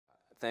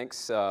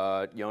Thanks,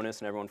 Jonas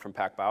and everyone from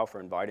PacBio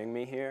for inviting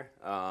me here.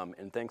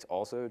 And thanks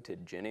also to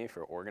Jenny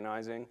for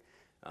organizing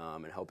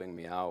and helping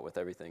me out with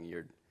everything.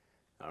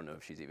 I don't know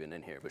if she's even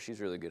in here, but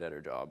she's really good at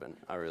her job, and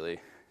I'm really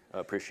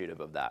appreciative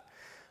of that.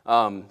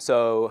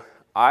 So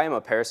I am a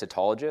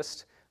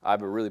parasitologist. I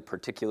have a really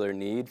particular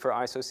need for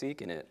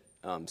Iso-Seq, and it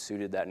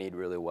suited that need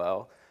really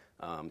well.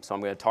 So I'm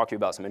going to talk to you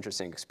about some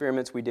interesting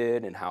experiments we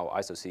did and how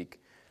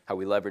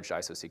we leveraged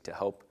Iso-Seq to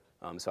help.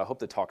 So I hope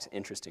the talk's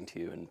interesting to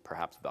you and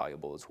perhaps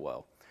valuable as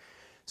well.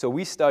 So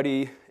we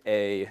study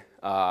a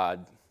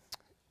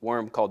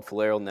worm called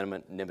filarial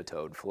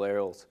nematode.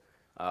 Filarials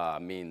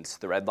means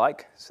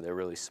thread-like, so they're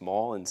really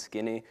small and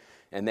skinny,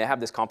 and they have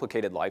this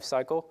complicated life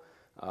cycle,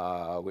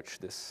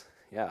 is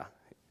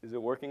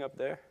it working up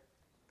there?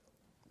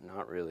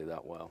 Not really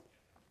that well.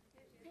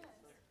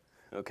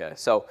 Okay,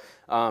 so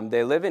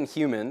they live in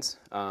humans,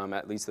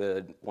 at least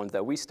the ones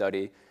that we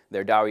study.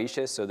 They're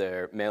dioecious, so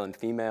they're male and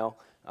female.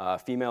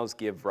 Females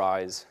give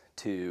rise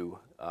to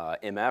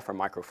MF, or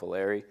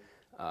microfilariae,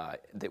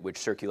 which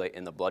circulate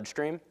in the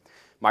bloodstream.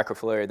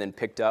 Microfilariae are then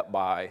picked up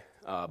by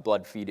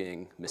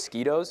blood-feeding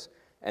mosquitoes,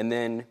 and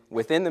then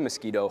within the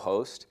mosquito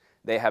host,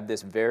 they have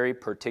this very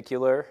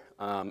particular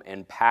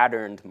and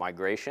patterned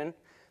migration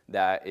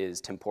that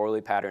is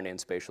temporally patterned and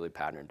spatially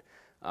patterned.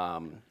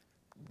 And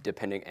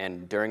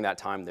during that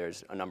time,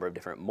 there's a number of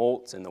different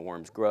molts, and the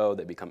worms grow,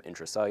 they become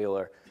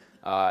intracellular.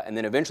 And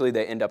then eventually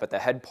they end up at the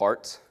head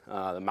parts,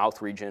 the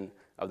mouth region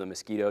of the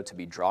mosquito, to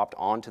be dropped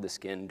onto the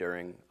skin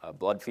during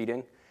blood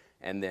feeding,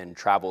 and then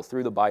travel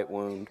through the bite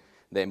wound.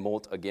 They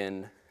molt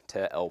again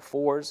to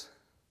L4s,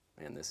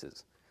 and this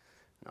is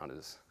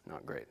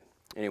not great.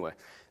 Anyway,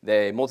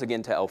 they molt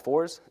again to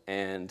L4s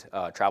and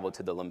travel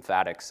to the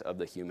lymphatics of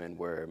the human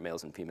where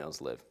males and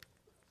females live.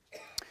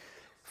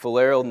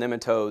 Filarial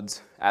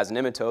nematodes, as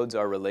nematodes,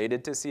 are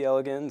related to C.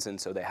 elegans, and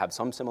so they have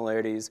some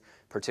similarities,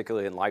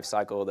 particularly in life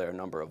cycle. There are a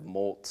number of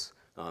molts.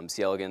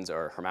 C. elegans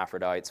are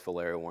hermaphrodites.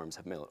 Filarial worms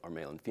are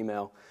male and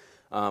female.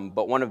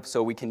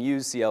 So we can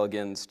use C.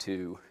 elegans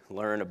to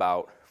learn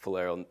about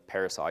filarial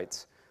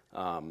parasites.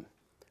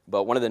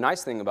 But one of the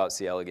nice things about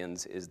C.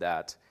 elegans is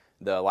that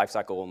the life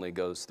cycle only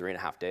goes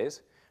 3.5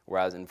 days,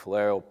 whereas in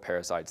filarial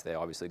parasites, they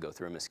obviously go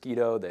through a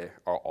mosquito. They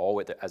are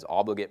always, as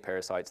obligate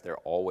parasites, they're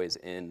always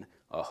in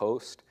a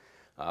host.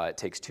 It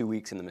takes 2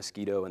 weeks in the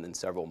mosquito and then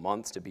several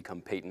months to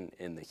become patent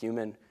in the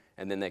human,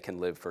 and then they can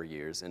live for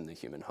years in the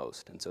human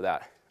host. And so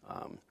that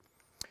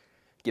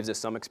gives us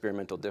some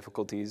experimental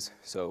difficulties,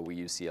 so we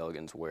use C.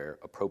 elegans where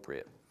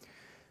appropriate.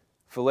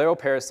 Filarial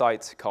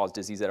parasites cause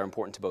disease that are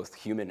important to both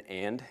human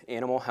and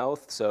animal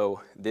health.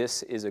 So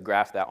this is a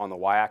graph that on the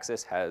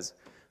y-axis has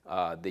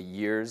the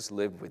years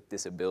lived with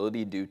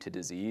disability due to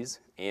disease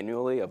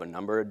annually of a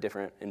number of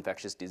different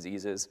infectious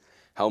diseases.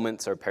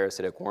 Helminths are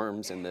parasitic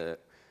worms, and the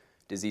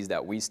disease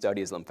that we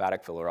study is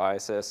lymphatic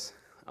filariasis.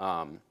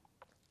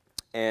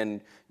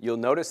 And you'll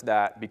notice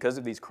that because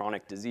of these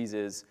chronic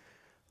diseases,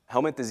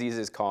 helminth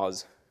diseases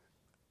cause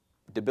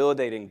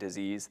debilitating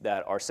disease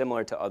that are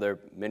similar to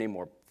many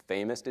more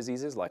famous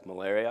diseases like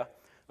malaria,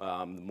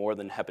 more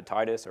than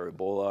hepatitis or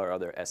Ebola or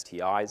other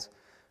STIs.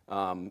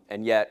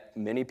 And yet,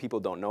 many people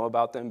don't know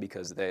about them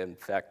because they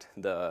infect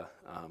the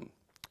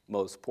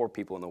most poor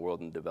people in the world,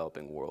 in the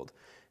developing world.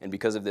 And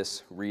because of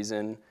this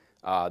reason,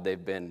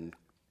 they've been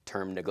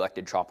termed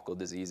neglected tropical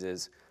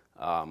diseases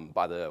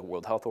by the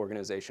World Health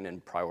Organization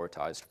and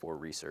prioritized for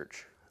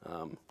research.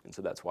 And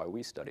so that's why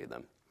we study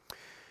them.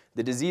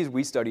 The disease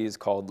we study is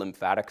called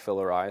lymphatic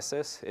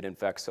filariasis. It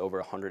infects over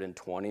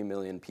 120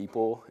 million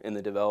people in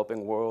the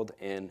developing world,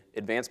 and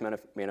advanced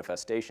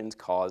manifestations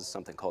cause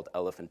something called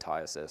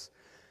elephantiasis.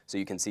 So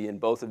you can see in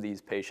both of these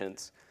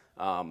patients,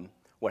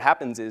 what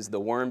happens is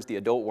the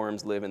adult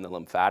worms live in the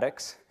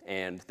lymphatics,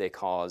 and they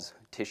cause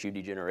tissue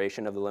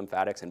degeneration of the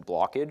lymphatics and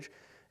blockage.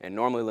 And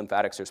normally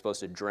lymphatics are supposed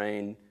to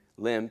drain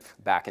lymph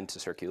back into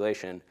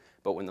circulation,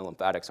 but when the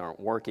lymphatics aren't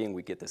working,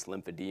 we get this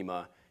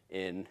lymphedema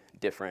in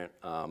different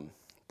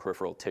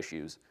peripheral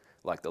tissues,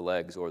 like the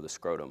legs or the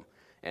scrotum.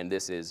 And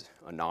this is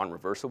a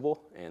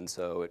non-reversible, and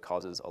so it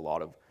causes a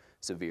lot of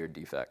severe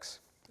defects.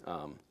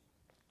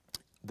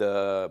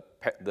 The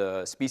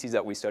species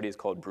that we study is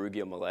called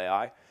Brugia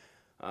malei,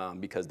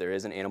 because there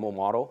is an animal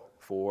model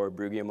for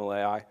Brugia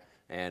malei,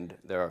 and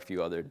there are a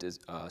few other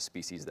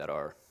species that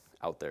are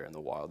out there in the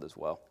wild as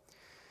well.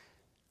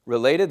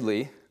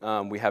 Relatedly,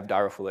 we have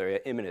Dirofilaria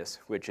immitis,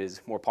 which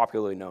is more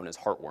popularly known as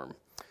heartworm.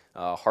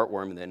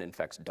 Heartworm then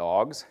infects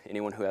dogs.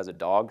 Anyone who has a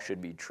dog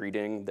should be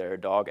treating their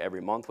dog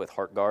every month with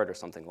HeartGuard or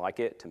something like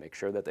it to make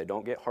sure that they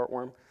don't get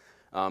heartworm.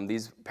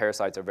 These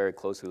parasites are very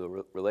closely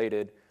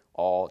related,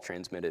 all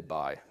transmitted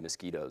by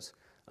mosquitoes.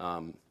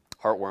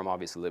 Heartworm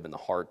obviously live in the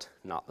heart,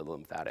 not the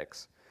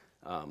lymphatics.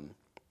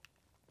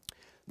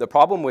 The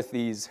problem with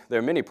these, there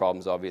are many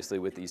problems obviously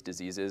with these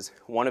diseases.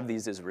 One of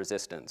these is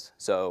resistance.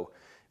 So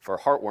for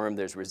heartworm,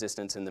 there's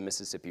resistance in the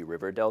Mississippi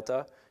River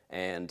Delta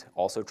and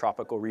also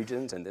tropical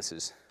regions, and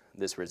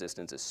this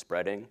resistance is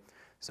spreading.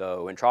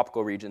 So in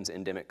tropical regions,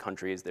 endemic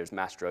countries, there's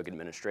mass drug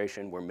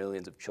administration where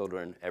millions of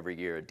children every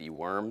year are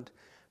dewormed.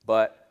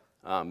 But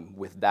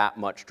With that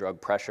much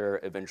drug pressure,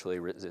 eventually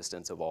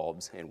resistance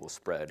evolves and will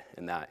spread,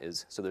 and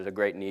so there's a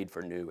great need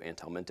for new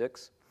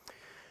anthelmintics.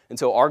 And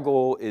so our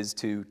goal is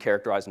to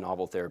characterize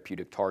novel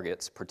therapeutic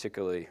targets,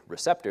 particularly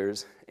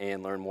receptors,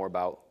 and learn more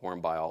about worm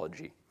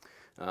biology.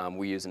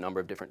 We use a number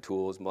of different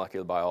tools: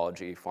 molecular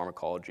biology,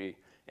 pharmacology,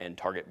 and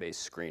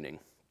target-based screening.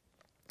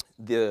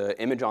 The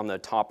image on the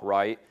top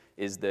right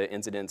is the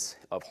incidence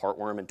of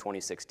heartworm in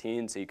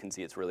 2016, so you can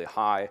see it's really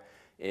high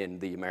in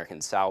the American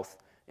South,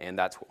 and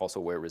that's also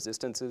where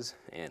resistance is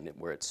and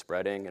where it's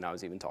spreading. And I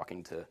was even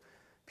talking to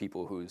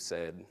people who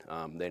said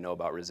they know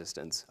about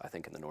resistance, I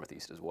think in the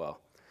Northeast as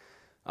well.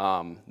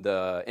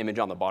 The image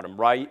on the bottom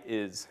right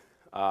is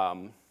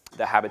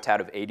the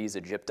habitat of Aedes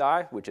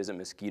aegypti, which is a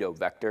mosquito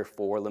vector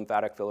for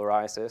lymphatic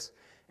filariasis.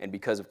 And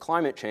because of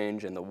climate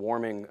change and the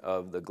warming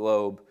of the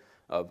globe,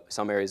 of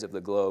some areas of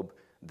the globe,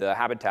 the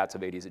habitats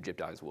of Aedes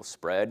aegypti will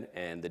spread,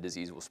 and the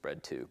disease will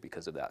spread too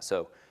because of that.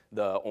 So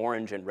the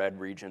orange and red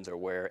regions are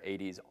where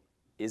Aedes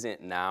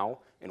isn't now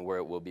and where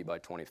it will be by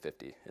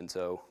 2050. And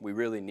so we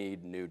really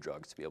need new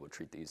drugs to be able to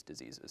treat these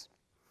diseases.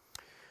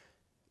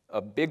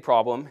 A big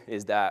problem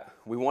is that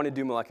we want to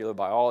do molecular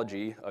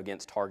biology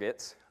against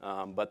targets,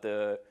 but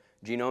the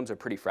genomes are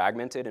pretty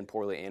fragmented and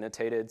poorly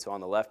annotated. So on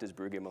the left is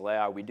Brugia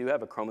malei. We do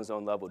have a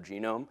chromosome-level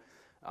genome,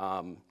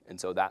 and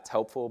so that's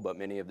helpful, but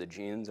many of the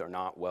genes are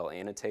not well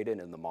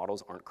annotated and the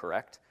models aren't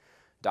correct.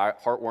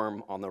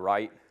 Heartworm on the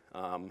right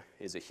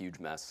is a huge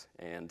mess,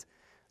 and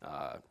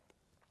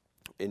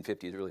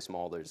N50 is really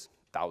small. There's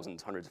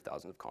thousands, hundreds of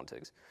thousands of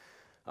contigs.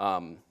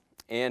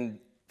 And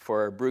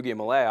for Brugia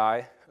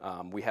malei,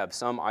 we have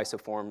some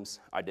isoforms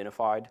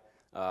identified,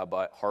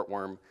 but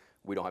heartworm,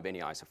 we don't have any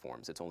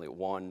isoforms. It's only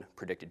one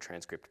predicted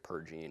transcript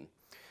per gene.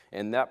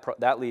 And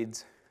that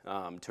leads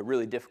to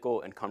really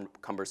difficult and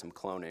cumbersome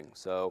cloning.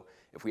 So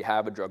if we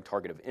have a drug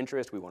target of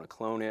interest, we want to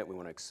clone it, we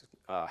want to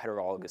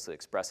heterologously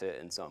express it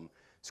in some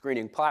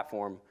screening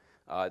platform,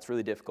 it's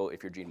really difficult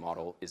if your gene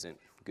model isn't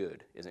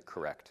good, isn't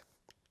correct.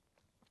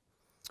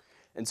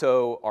 And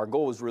so our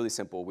goal was really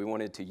simple. We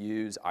wanted to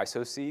use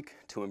Iso-Seq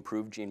to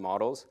improve gene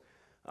models.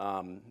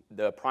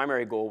 The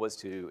primary goal was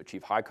to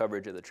achieve high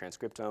coverage of the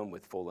transcriptome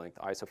with full-length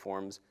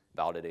isoforms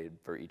validated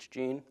for each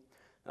gene,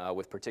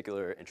 with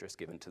particular interest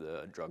given to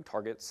the drug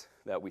targets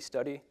that we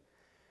study.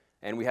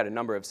 And we had a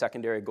number of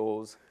secondary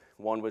goals.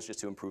 One was just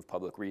to improve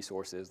public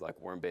resources like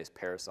worm-based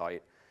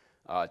parasite.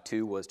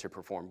 Two was to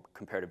perform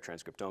comparative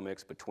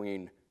transcriptomics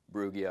between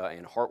Brugia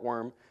and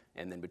heartworm,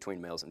 and then between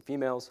males and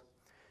females.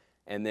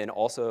 And then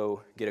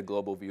also get a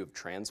global view of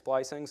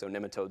transplicing. So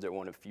nematodes are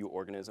one of few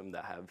organisms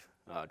that have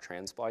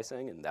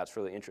transplicing, and that's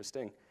really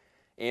interesting.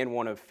 And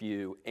one of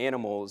few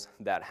animals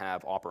that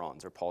have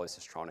operons or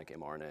polycistronic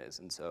mRNAs.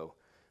 And so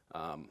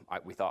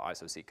we thought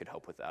Iso-Seq could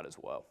help with that as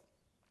well.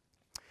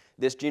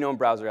 This genome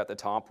browser at the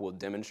top will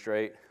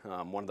demonstrate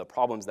one of the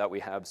problems that we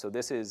have. So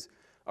this is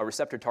a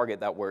receptor target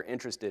that we're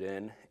interested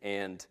in,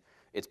 and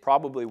it's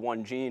probably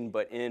one gene,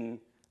 but in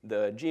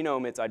the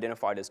genome, it's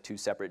identified as two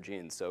separate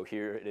genes. So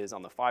here it is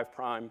on the 5'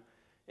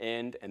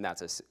 end, and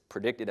that's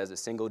predicted as a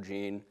single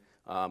gene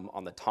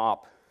on the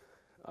top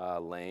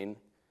lane.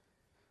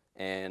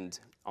 And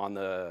on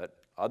the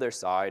other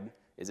side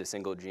is a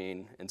single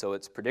gene, and so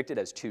it's predicted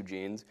as two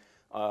genes.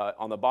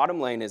 On the bottom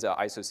lane is an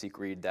Iso-Seq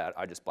read that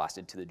I just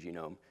blasted to the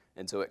genome,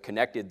 and so it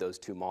connected those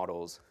two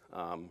models,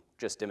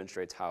 just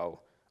demonstrates how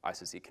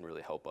Iso-Seq can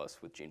really help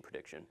us with gene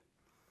prediction.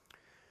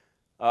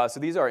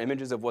 So these are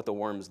images of what the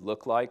worms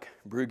look like.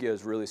 Brugia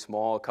is really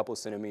small, a couple of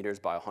centimeters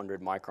by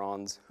 100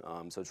 microns,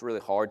 so it's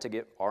really hard to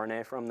get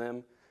RNA from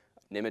them.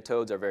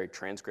 Nematodes are very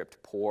transcript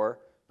poor.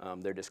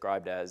 They're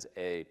described as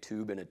a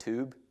tube in a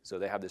tube, so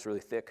they have this really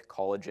thick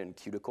collagen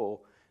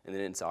cuticle, and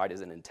then inside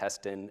is an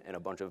intestine and a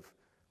bunch of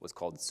what's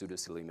called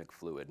pseudocoelemic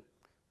fluid.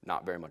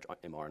 Not very much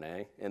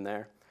mRNA in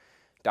there.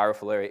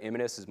 Dirofilaria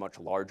imminis is much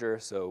larger,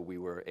 so we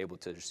were able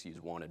to just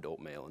use one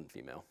adult male and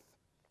female.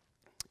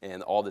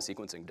 And all the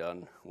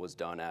sequencing was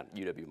done at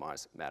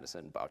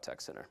UW-Madison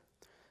Biotech Center.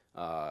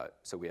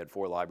 So we had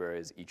 4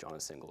 libraries, each on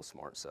a single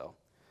SMRT cell.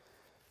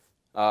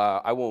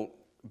 I won't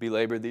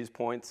belabor these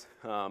points.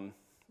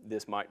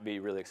 This might be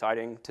really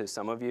exciting to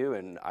some of you,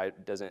 and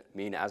it doesn't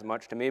mean as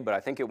much to me, but I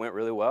think it went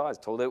really well. I was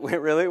told it went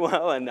really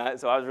well, and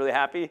so I was really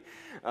happy.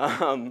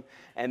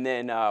 And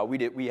then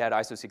we had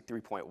Iso-Seq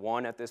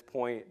 3.1 at this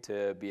point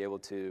to be able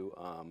to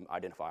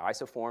identify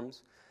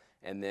isoforms.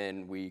 And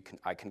then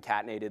I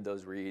concatenated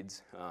those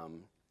reads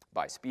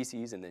by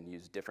species and then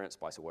used different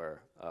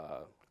splice-aware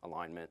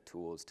alignment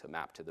tools to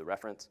map to the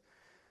reference.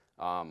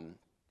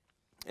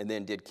 And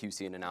then did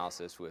QC and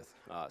analysis with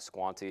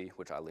Squanti,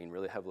 which I lean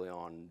really heavily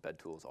on,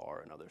 BedTools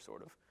and other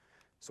sort of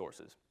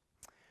sources.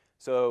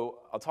 So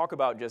I'll talk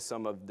about just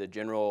some of the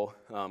general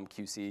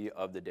QC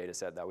of the data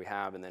set that we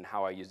have and then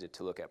how I used it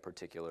to look at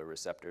particular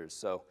receptors.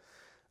 So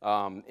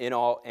in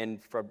all,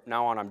 and from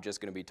now on, I'm just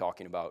going to be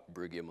talking about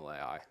Brugia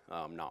malei,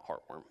 not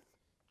heartworm.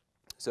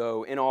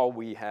 So in all,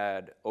 we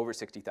had over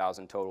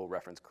 60,000 total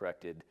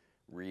reference-corrected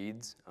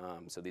reads.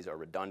 So these are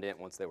redundant.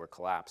 Once they were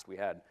collapsed, we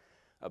had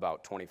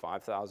about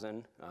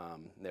 25,000.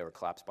 They were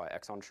collapsed by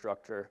exon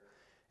structure.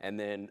 and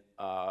then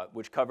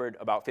which covered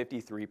about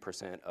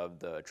 53% of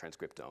the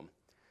transcriptome.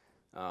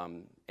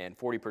 And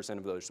 40%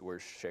 of those were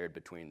shared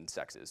between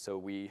sexes. So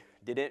we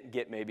didn't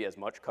get maybe as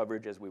much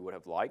coverage as we would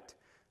have liked,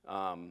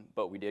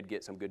 but we did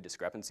get some good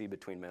discrepancy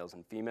between males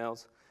and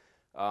females.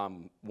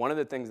 One of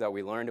the things that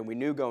we learned, and we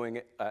knew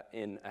going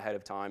in ahead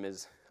of time,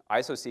 is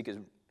Iso-Seq is,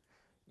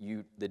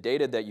 the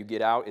data that you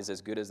get out is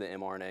as good as the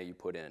mRNA you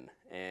put in.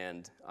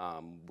 And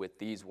with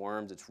these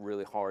worms, it's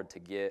really hard to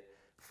get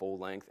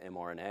full-length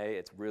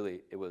mRNA.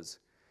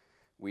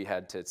 We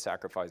had to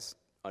sacrifice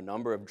a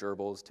number of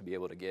gerbils to be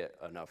able to get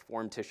enough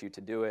worm tissue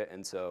to do it,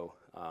 and so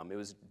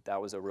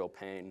that was a real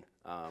pain.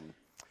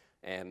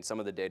 And some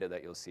of the data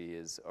that you'll see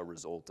is a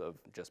result of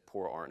just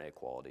poor RNA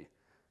quality.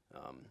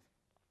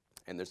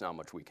 And there's not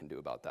much we can do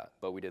about that,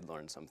 but we did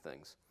learn some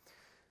things.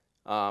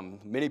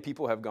 Many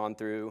people have gone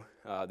through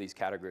these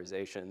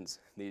categorizations.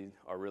 These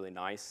are really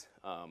nice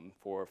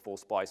for full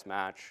splice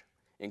match,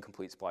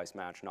 incomplete splice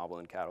match, novel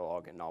in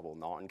catalog, and novel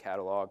not in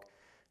catalog.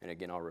 And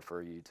again, I'll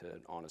refer you to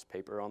an honest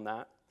paper on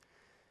that.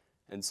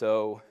 And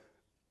so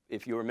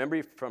if you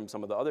remember from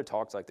some of the other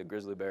talks, like the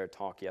grizzly bear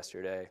talk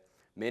yesterday,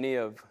 many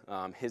of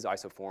his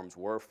isoforms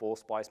were full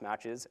splice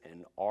matches,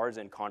 and ours,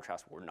 in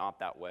contrast, were not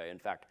that way. In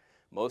fact,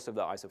 most of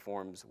the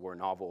isoforms were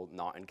novel,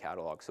 not in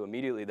catalog. So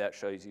immediately that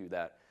shows you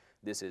that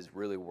this is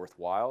really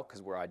worthwhile,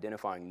 because we're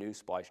identifying new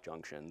splice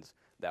junctions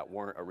that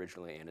weren't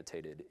originally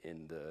annotated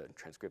in the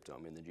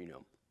transcriptome, in the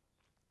genome.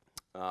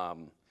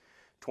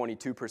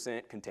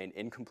 22% contain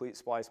incomplete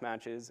splice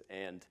matches,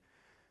 and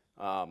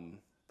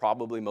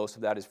probably most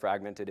of that is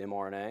fragmented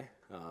mRNA,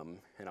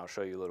 and I'll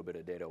show you a little bit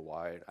of data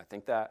why I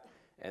think that.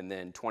 And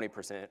then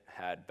 20%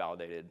 had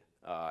validated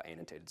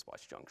annotated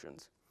splice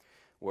junctions,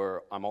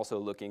 where I'm also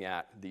looking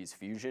at these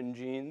fusion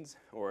genes,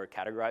 or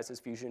categorized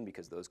as fusion,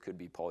 because those could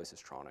be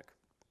polycistronic.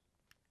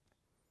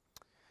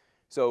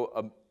 So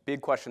a big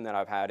question that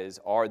I've had is,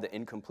 are the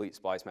incomplete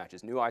splice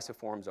matches new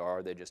isoforms, or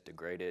are they just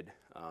degraded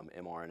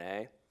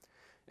mRNA?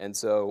 And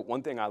so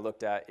one thing I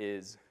looked at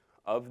is,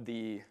 of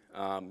the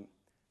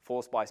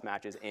full splice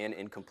matches and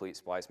incomplete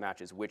splice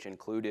matches, which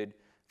included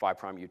 5'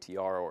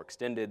 UTR or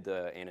extended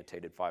the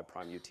annotated 5'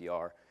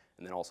 UTR,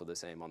 and then also the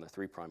same on the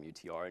 3'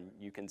 UTR. And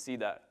you can see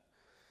that,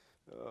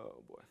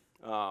 oh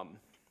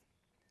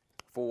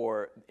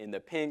boy, in the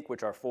pink,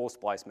 which are full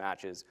splice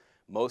matches,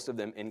 most of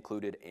them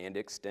included and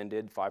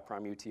extended 5'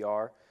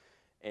 UTR.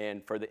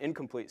 And for the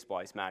incomplete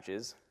splice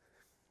matches,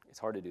 it's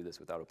hard to do this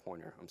without a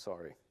pointer, I'm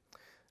sorry.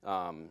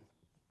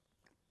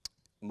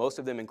 Most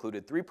of them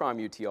included 3'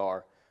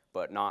 UTR,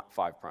 but not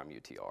 5'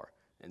 UTR.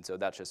 And so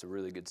that's just a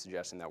really good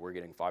suggestion that we're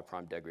getting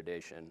 5'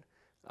 degradation,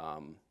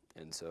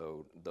 and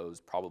so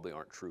those probably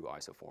aren't true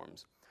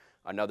isoforms.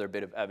 Another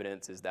bit of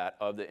evidence is that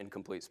of the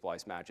incomplete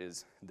splice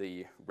matches,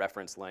 the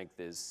reference length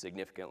is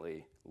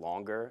significantly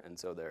longer, and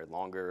so they're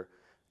longer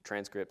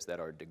transcripts that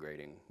are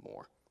degrading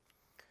more.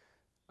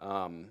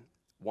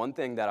 One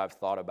thing that I've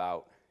thought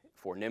about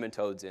for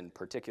nematodes in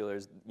particular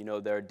is,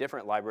 there are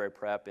different library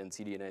prep and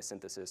cDNA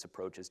synthesis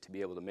approaches to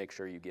be able to make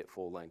sure you get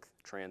full-length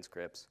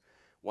transcripts.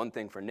 One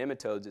thing for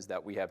nematodes is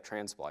that we have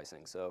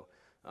transsplicing. So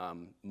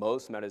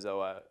most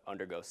metazoa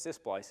undergo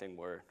cis-splicing,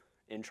 where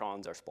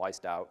introns are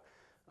spliced out.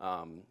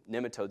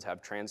 Nematodes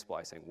have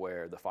transsplicing,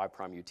 where the 5'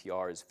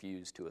 UTR is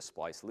fused to a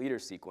splice leader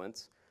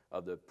sequence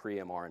of the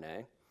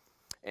pre-mRNA.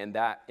 And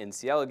that, in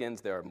C. elegans,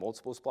 there are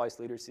multiple splice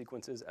leader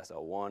sequences,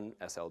 SL1,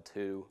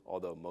 SL2,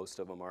 although most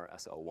of them are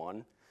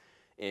SL1.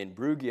 In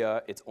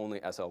Brugia, it's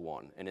only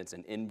SL1, and it's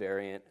an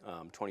invariant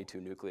 22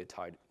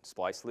 nucleotide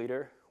splice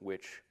leader,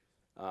 which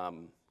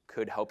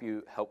could help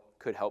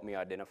me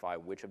identify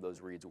which of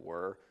those reads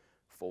were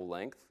full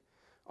length.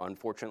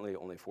 Unfortunately,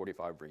 only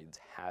 45 reads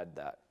had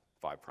that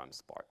 5'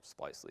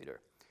 splice leader.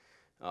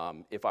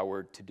 If I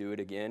were to do it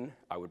again,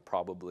 I would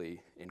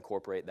probably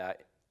incorporate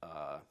that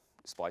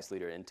splice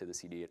leader into the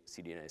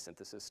cDNA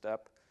synthesis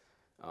step,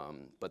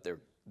 but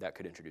that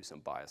could introduce some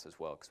bias as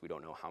well, because we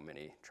don't know how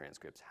many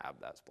transcripts have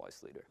that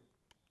splice leader.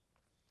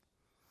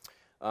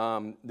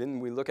 Then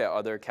we look at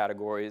other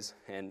categories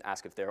and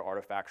ask if they're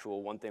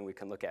artifactual. One thing we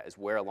can look at is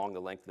where along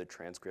the length of the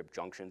transcript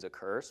junctions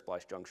occur,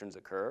 splice junctions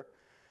occur.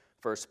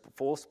 For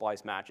full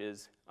splice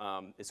matches,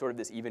 it's sort of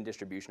this even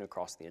distribution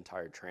across the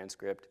entire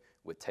transcript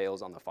with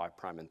tails on the 5'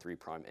 and 3'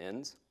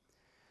 ends.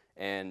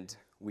 And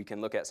we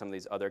can look at some of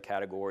these other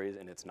categories,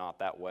 and it's not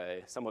that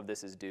way. Some of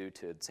this is due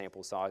to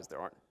sample size. There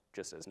aren't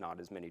not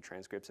as many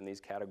transcripts in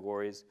these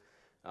categories,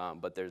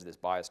 but there's this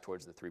bias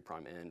towards the 3'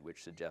 end,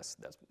 which suggests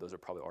that those are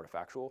probably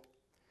artifactual.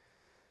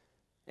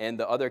 And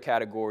the other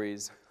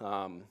categories,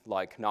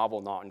 like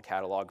novel, not in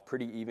catalog,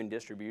 pretty even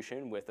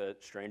distribution with a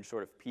strange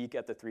sort of peak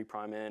at the 3'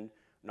 end.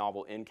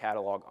 Novel in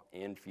catalog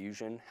and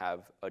fusion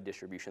have a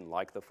distribution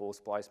like the full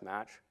splice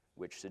match,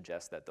 which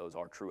suggests that those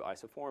are true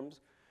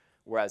isoforms.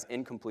 Whereas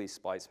incomplete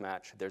splice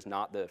match, there's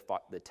not the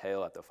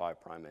tail at the 5'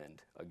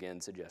 end,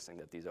 again suggesting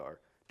that these are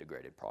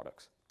degraded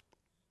products.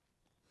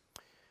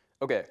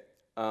 Okay,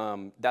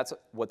 that's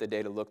what the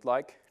data looked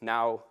like.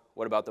 Now,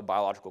 what about the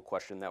biological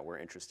question that we're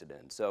interested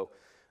in? So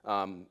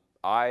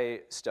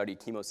I study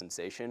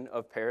chemosensation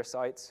of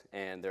parasites,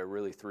 and there are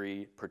really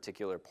three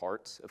particular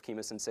parts of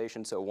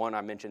chemosensation. So one,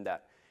 I mentioned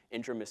that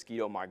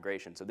intra-mosquito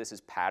migration. So this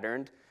is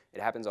patterned.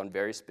 It happens on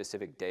very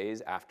specific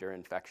days after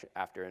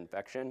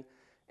infection.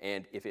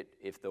 And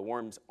if the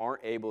worms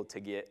aren't able to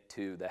get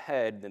to the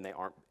head, then they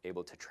aren't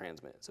able to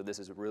transmit. So this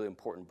is a really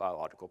important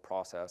biological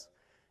process,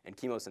 and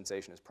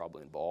chemosensation is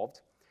probably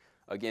involved.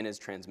 Again, is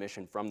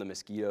transmission from the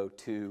mosquito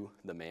to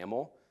the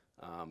mammal.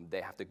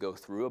 They have to go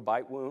through a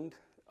bite wound.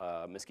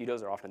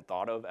 Mosquitoes are often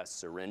thought of as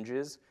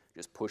syringes,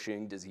 just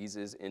pushing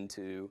diseases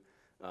into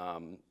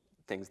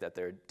things that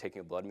they're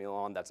taking a blood meal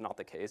on. That's not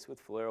the case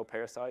with filarial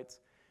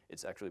parasites.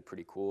 It's actually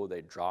pretty cool.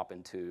 They drop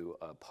into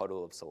a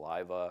puddle of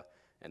saliva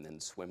and then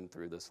swim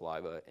through the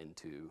saliva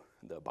into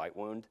the bite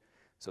wound.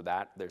 So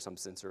there's some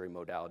sensory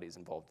modalities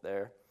involved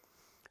there.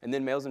 And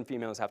then males and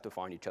females have to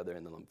find each other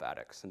in the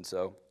lymphatics. And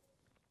so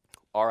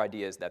our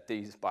idea is that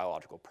these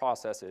biological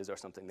processes are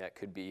something that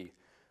could be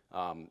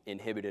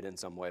inhibited in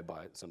some way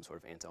by some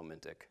sort of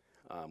anthelmintic,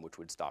 which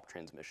would stop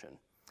transmission.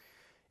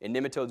 In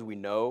nematodes, we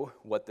know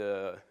what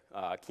the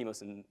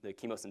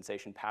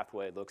chemosensation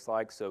pathway looks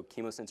like. So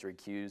chemosensory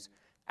cues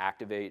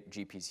activate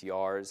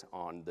GPCRs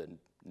on the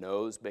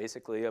nose,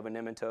 basically, of a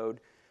nematode,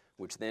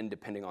 which then,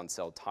 depending on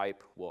cell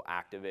type, will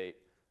activate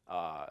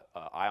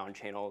ion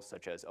channels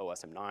such as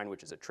OSM9,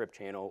 which is a TRP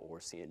channel, or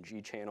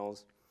CNG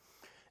channels.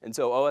 And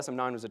so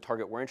OSM9 was a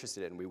target we're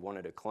interested in. We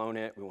wanted to clone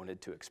it, we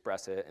wanted to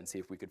express it, and see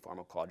if we could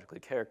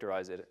pharmacologically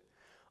characterize it.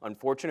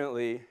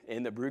 Unfortunately,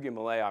 in the Brugia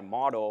malayi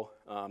model,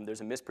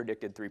 there's a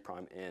mispredicted 3'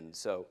 end.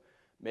 So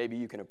maybe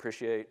you can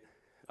appreciate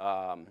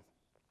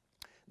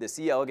the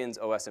C. elegans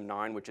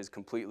OSM9, which is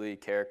completely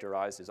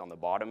characterized, is on the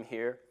bottom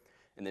here.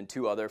 And then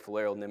two other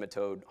filarial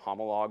nematode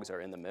homologs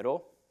are in the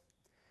middle.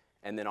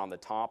 And then on the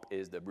top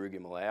is the Brugia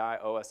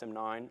malayi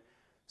OSM9.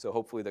 So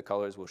hopefully the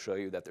colors will show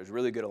you that there's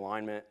really good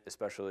alignment,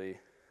 especially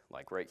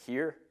like right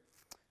here.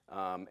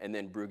 And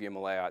then Brugia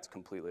malayi, it's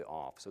completely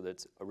off. So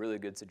that's a really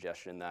good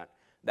suggestion that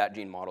that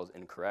gene model is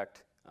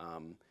incorrect.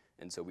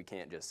 And so we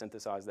can't just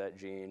synthesize that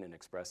gene and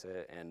express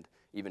it, and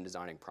even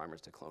designing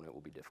primers to clone it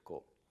will be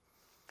difficult.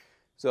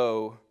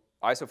 So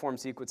isoform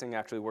sequencing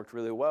actually worked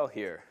really well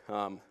here.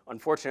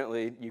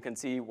 Unfortunately, you can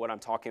see what I'm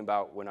talking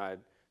about when I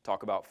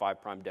talk about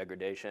 5'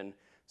 degradation.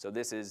 So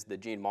this is the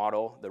gene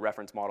model, the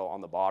reference model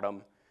on the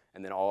bottom,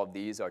 and then all of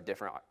these are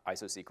different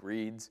Iso-Seq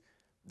reads.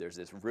 There's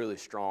this really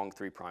strong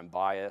 3'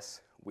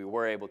 bias. We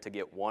were able to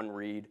get one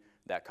read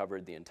that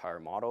covered the entire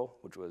model,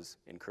 which was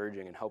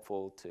encouraging and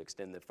helpful to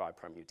extend the 5'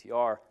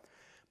 UTR.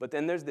 But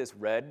then there's this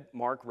red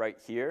mark right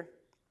here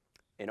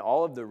in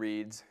all of the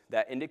reads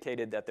that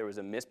indicated that there was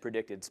a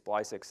mispredicted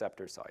splice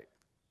acceptor site.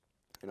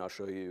 And I'll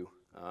show you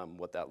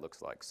what that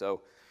looks like.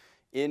 So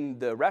in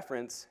the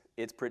reference,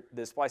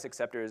 the splice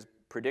acceptor is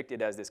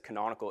predicted as this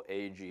canonical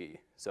AG.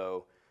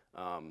 So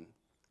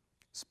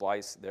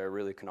splice, they're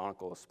really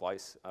canonical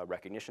splice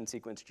recognition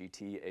sequence,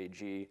 GT,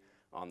 AG,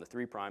 on the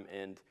 3'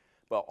 end.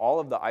 But all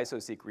of the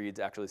Iso-Seq reads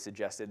actually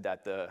suggested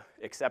that the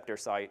acceptor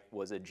site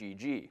was a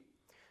GG,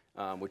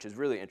 which is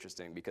really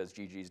interesting because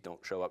GGs don't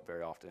show up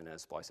very often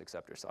as splice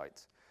acceptor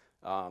sites.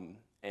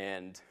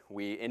 And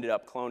we ended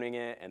up cloning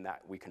it, and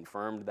that we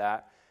confirmed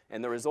that.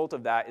 And the result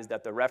of that is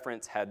that the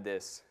reference had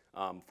this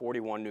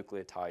 41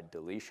 nucleotide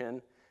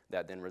deletion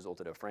that then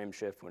resulted in a frame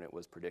shift when it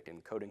was predicting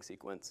the coding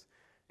sequence,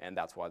 and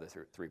that's why the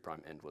 3'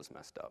 end was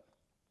messed up.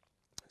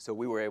 So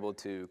we were able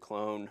to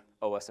clone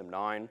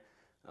OSM9,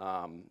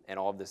 and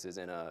all of this is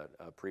in a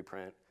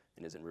preprint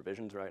and is in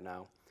revisions right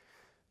now.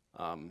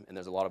 And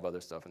there's a lot of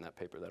other stuff in that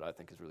paper that I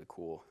think is really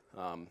cool.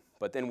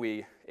 But then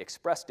we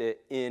expressed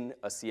it in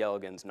a C.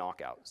 elegans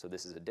knockout. So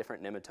this is a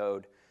different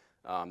nematode.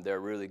 There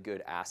are really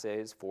good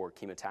assays for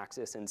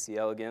chemotaxis in C.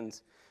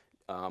 elegans.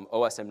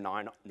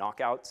 OSM9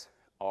 knockouts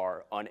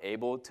are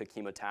unable to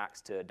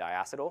chemotax to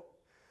diacetyl.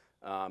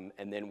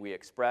 And then we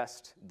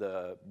expressed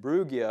the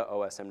Brugia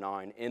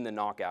OSM9 in the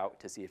knockout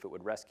to see if it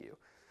would rescue.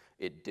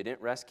 It didn't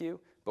rescue,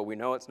 but we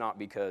know it's not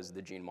because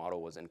the gene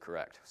model was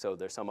incorrect. So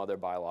there's some other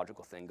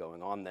biological thing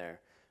going on there,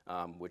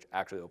 which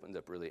actually opens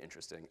up really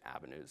interesting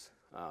avenues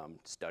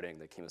studying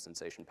the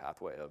chemosensation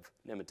pathway of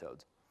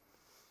nematodes.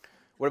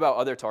 What about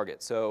other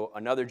targets? So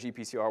another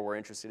GPCR we're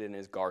interested in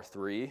is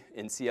GAR3.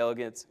 In C.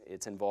 elegans,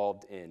 it's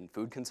involved in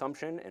food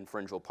consumption and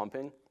pharyngeal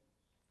pumping,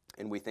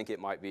 and we think it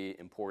might be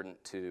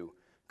important to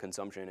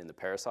consumption in the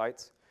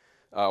parasites.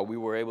 We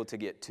were able to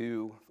get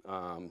two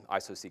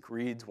Iso-Seq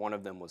reads. One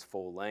of them was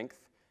full length,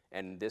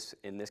 and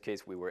in this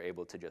case, we were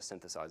able to just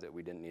synthesize it.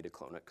 We didn't need to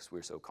clone it because we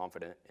were so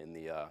confident in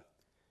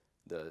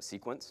the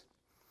sequence.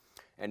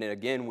 And then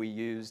again, we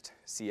used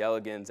C.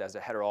 elegans as a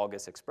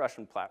heterologous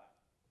expression platform.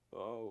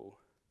 Oh,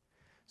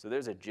 so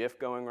there's a GIF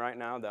going right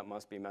now that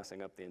must be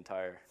messing up the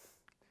entire.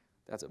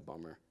 That's a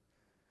bummer.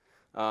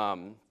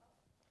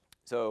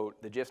 So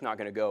the GIF's not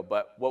going to go,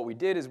 but what we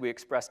did is we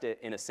expressed it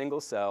in a single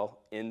cell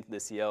in the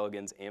C.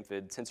 elegans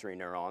amphid sensory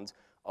neurons,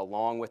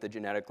 along with a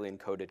genetically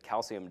encoded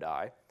calcium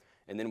dye,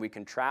 and then we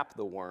can trap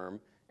the worm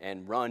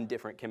and run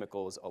different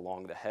chemicals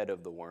along the head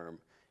of the worm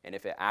And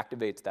if it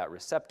activates that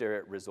receptor,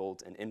 it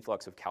results in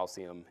influx of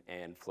calcium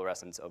and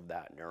fluorescence of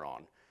that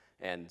neuron.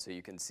 And so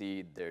you can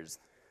see there's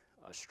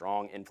a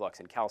strong influx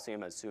in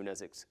calcium as soon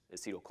as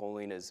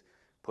acetylcholine is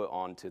put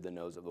onto the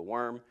nose of the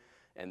worm,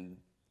 and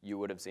you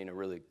would have seen a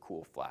really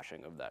cool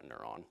flashing of that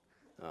neuron,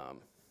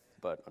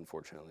 but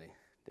unfortunately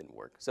didn't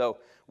work. So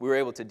we were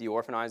able to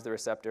deorphanize the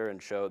receptor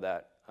and show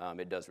that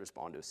it does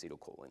respond to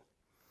acetylcholine.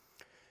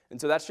 And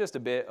so that's just a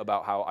bit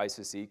about how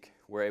Iso-Seq,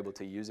 we're able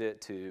to use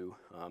it to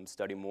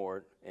study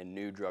more and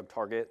new drug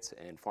targets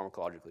and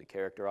pharmacologically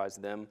characterize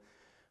them.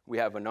 We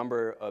have a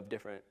number of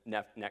different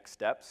next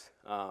steps,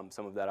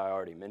 some of that I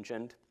already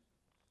mentioned.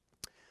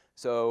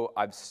 So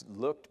I've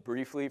looked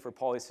briefly for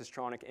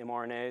polycistronic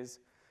mRNAs.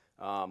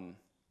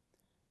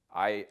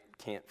 I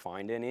can't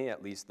find any,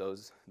 at least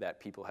those that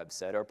people have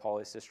said are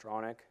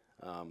polycistronic,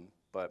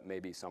 but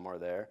maybe some are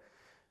there.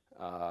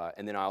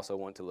 And then I also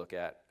want to look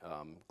at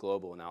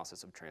global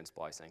analysis of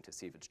transplicing to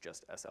see if it's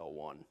just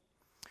SL1.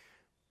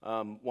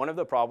 One of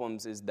the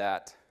problems is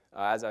that,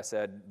 as I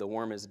said, the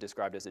worm is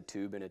described as a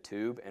tube in a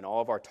tube, and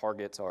all of our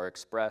targets are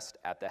expressed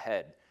at the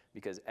head,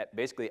 because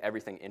basically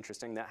everything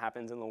interesting that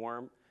happens in the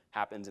worm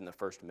happens in the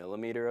first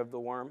millimeter of the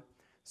worm.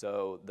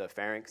 So the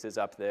pharynx is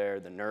up there,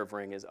 the nerve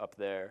ring is up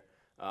there,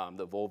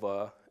 the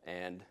vulva,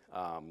 and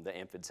the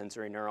amphid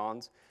sensory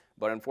neurons.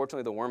 But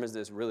unfortunately, the worm is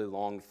this really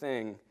long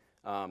thing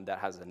that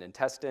has an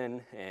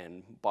intestine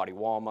and body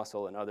wall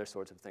muscle and other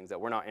sorts of things that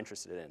we're not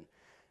interested in.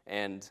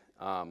 And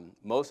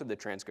most of the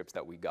transcripts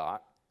that we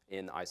got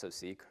in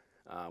Iso-Seq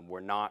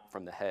were not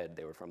from the head,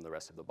 they were from the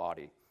rest of the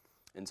body.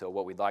 And so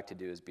what we'd like to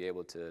do is be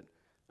able to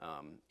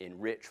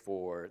enrich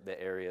for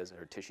the areas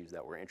or tissues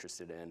that we're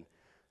interested in,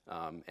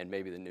 and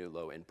maybe the new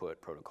low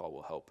input protocol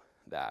will help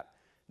that.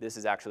 This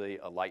is actually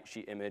a light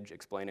sheet image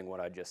explaining what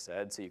I just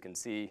said, so you can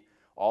see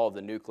all of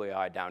the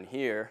nuclei down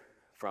here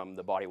from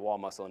the body wall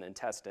muscle and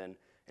intestine,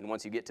 and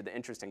once you get to the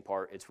interesting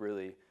part, it's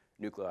really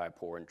nuclei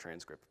poor and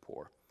transcript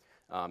poor.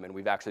 And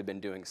we've actually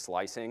been doing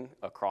slicing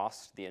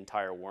across the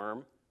entire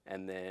worm,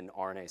 and then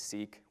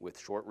RNA-seq with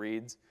short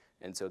reads.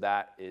 And so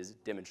that is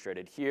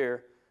demonstrated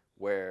here,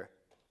 where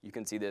you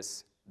can see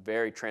this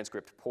very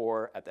transcript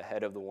poor at the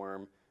head of the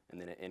worm, and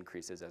then it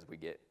increases as we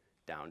get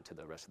down to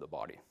the rest of the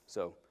body.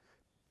 So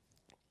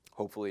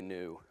hopefully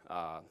new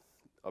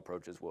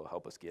approaches will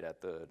help us get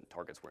at the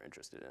targets we're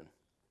interested in.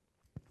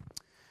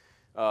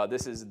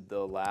 This is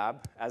the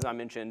lab. As I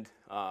mentioned,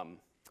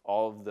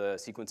 all of the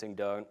sequencing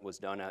was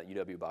done at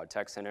UW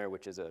Biotech Center,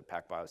 which is a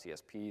PacBio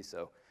CSP,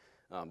 so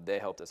they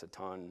helped us a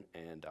ton,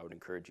 and I would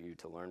encourage you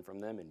to learn from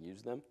them and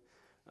use them,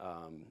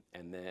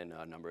 and then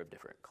a number of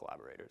different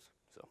collaborators.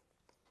 So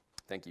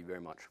thank you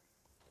very much.